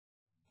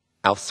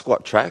Our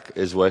squat track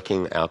is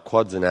working our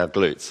quads and our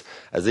glutes.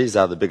 As these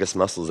are the biggest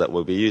muscles that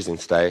we'll be using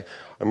today,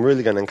 I'm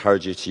really going to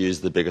encourage you to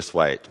use the biggest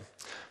weight.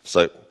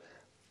 So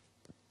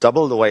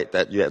double the weight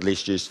that you at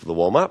least used for the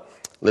warm-up.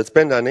 Let's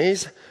bend our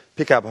knees,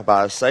 pick up our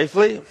bars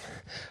safely,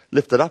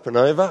 lift it up and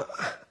over,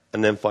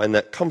 and then find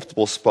that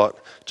comfortable spot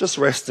just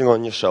resting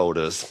on your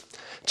shoulders.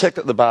 Check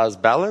that the bar is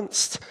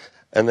balanced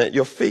and that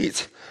your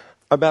feet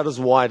are about as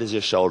wide as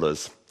your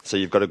shoulders, so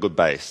you've got a good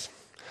base.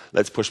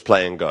 Let's push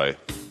play and go.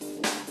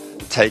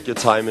 Take your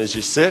time as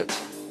you sit,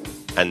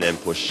 and then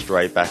push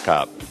straight back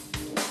up.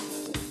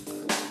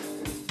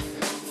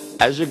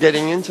 As you're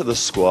getting into the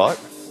squat,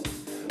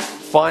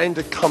 find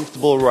a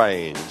comfortable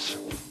range.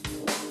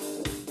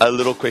 A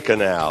little quicker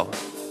now.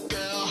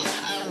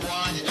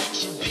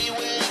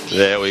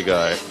 There we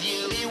go.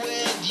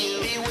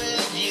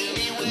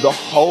 The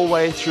whole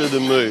way through the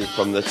move,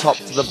 from the top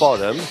to the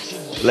bottom,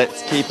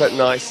 let's keep it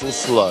nice and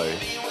slow.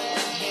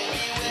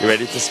 You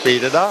ready to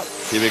speed it up?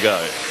 Here we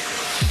go.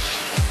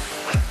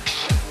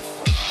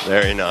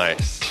 Very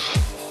nice.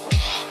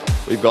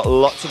 We've got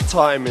lots of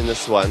time in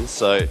this one,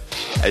 so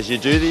as you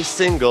do these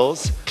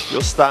singles,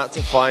 you'll start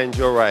to find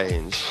your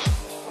range.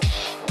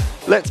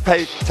 Let's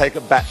take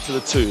it back to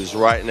the twos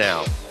right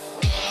now.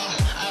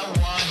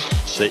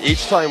 So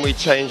each time we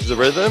change the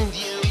rhythm,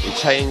 we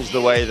change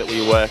the way that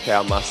we work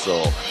our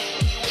muscle.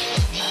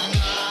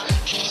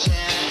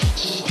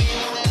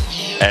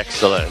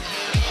 Excellent.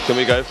 Can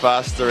we go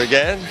faster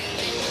again?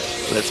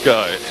 Let's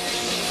go.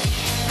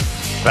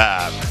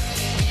 Fab.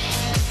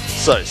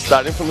 So,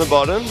 starting from the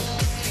bottom,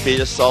 feet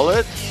are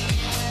solid,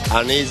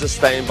 our knees are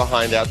staying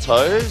behind our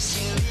toes,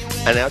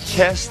 and our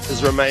chest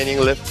is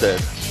remaining lifted.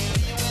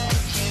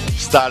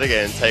 Start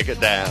again, take it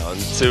down,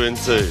 2 and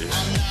 2.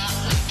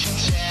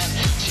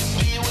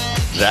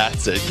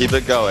 That's it, keep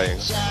it going.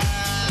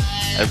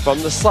 And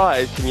from the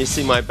side, can you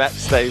see my back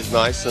stays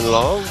nice and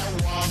long?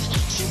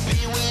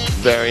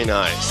 Very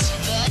nice.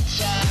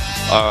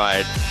 All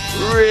right,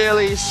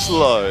 really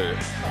slow.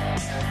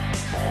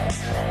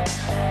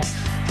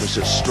 Push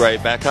it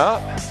straight back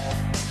up.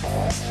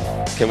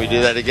 Can we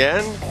do that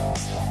again?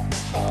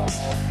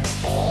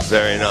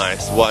 Very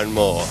nice, one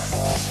more.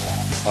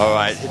 All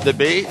right, hit the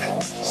beat,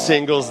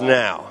 singles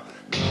now.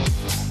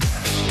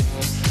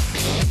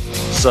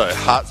 So,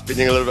 heart's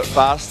beating a little bit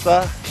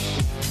faster.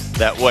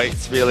 That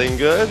weight's feeling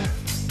good.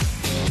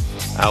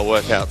 Our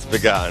workout's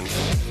begun.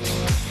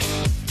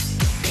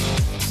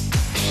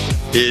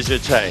 Here's your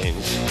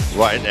change,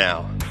 right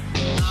now.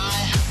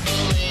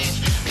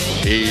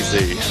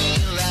 Easy.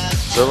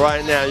 So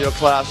right now your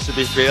class should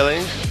be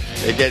feeling,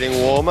 they're getting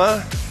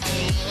warmer.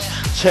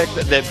 Check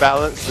that they're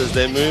balanced as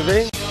they're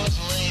moving.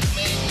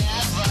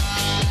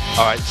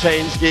 All right,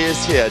 change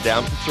gears here,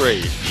 down for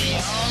 3.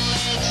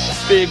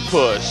 Big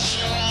push.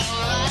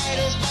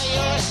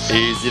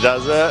 Easy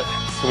does it.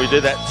 Can we do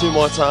that 2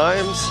 more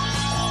times?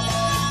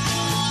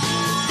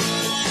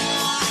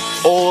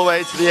 All the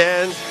way to the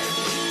end.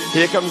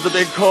 Here comes the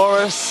big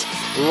chorus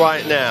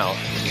right now.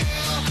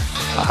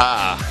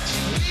 Aha.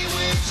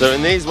 So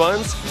in these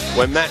ones,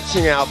 we're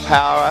matching our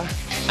power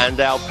and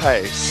our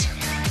pace.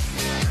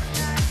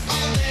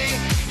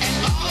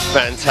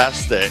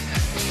 Fantastic.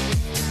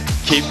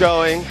 Keep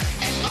going.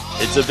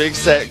 It's a big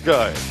set,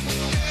 go.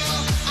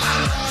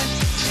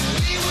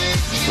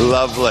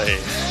 Lovely.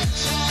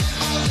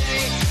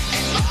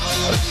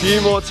 A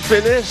few more to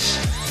finish.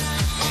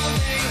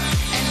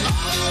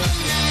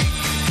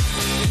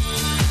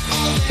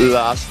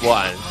 Last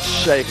one.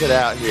 Shake it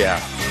out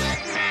here.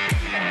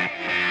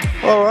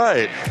 All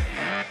right.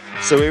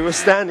 So we were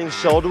standing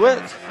shoulder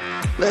width.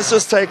 Let's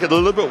just take it a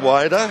little bit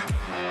wider.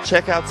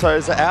 Check our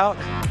toes are out.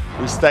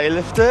 We stay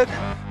lifted.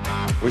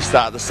 We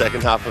start the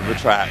second half of the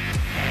track.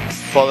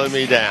 Follow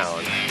me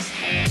down.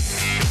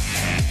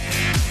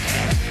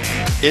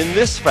 In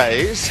this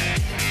phase,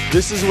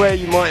 this is where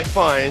you might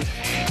find,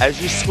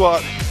 as you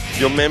squat,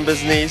 your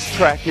members' knees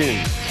track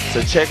in.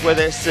 So check where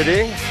they're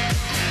sitting.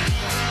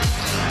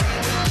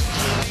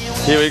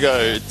 Here we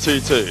go,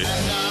 2-2.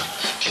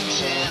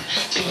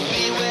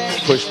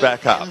 Push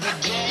back up.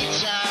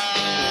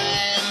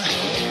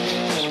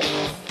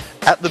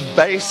 At the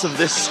base of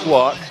this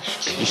squat,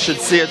 you should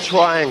see a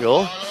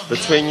triangle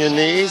between your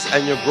knees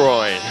and your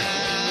groin.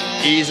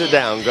 Ease it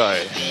down, go.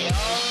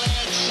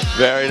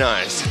 Very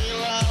nice.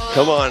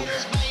 Come on.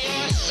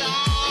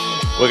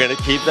 We're going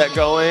to keep that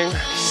going.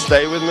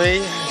 Stay with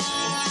me.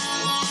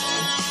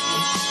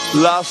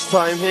 Last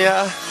time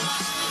here.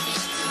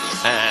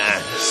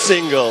 And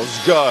singles,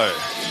 go.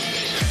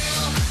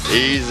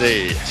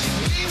 Easy.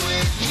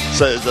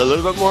 So there's a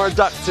little bit more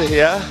adductor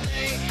here.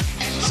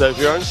 So if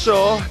you're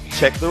unsure,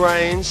 check the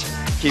range,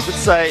 keep it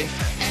safe,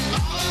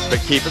 but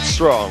keep it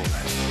strong.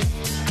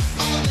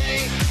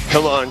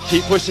 Come on,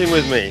 keep pushing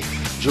with me.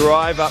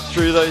 Drive up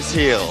through those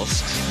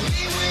heels.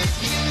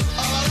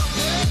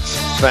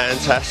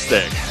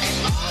 Fantastic.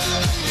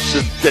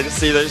 Should get to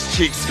see those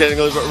cheeks getting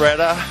a little bit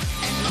redder.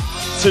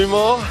 2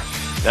 more.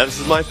 Now this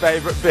is my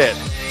favorite bit.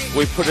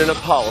 We put in a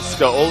pulse,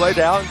 go all the way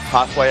down,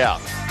 halfway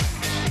up.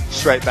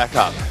 Straight back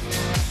up.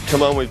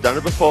 Come on, we've done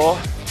it before.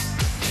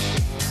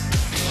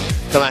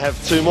 Can I have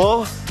 2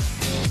 more?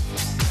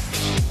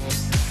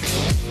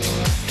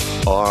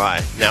 All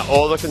right, now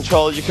all the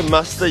control you can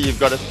muster, you've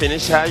got to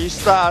finish how you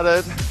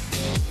started.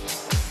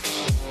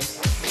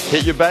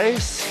 Hit your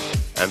base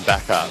and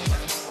back up.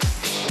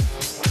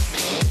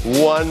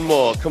 1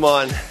 more, come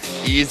on,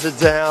 ease it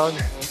down.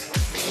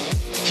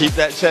 Keep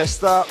that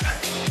chest up.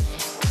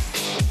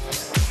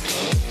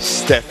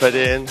 Step it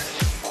in.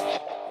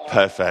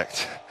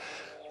 Perfect.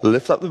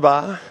 Lift up the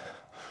bar.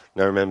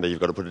 Now remember,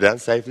 you've got to put it down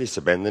safely,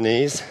 so bend the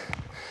knees.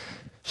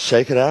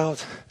 Shake it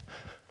out.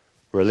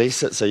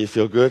 Release it so you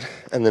feel good.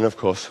 And then, of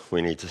course,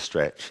 we need to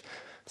stretch.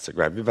 So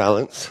grab your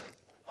balance,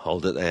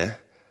 hold it there,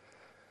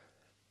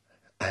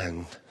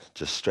 and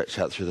just stretch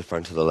out through the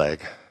front of the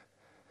leg.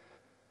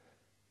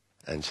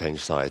 And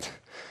change sides.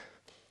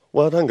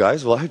 Well done,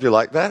 guys. Well, I hope you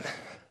like that.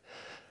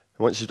 And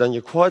once you've done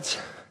your quads,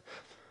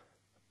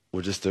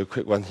 we'll just do a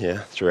quick one here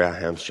through our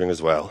hamstring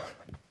as well.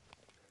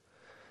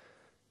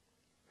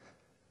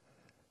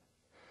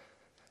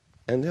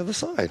 And the other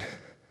side.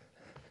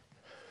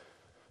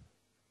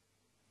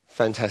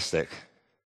 Fantastic.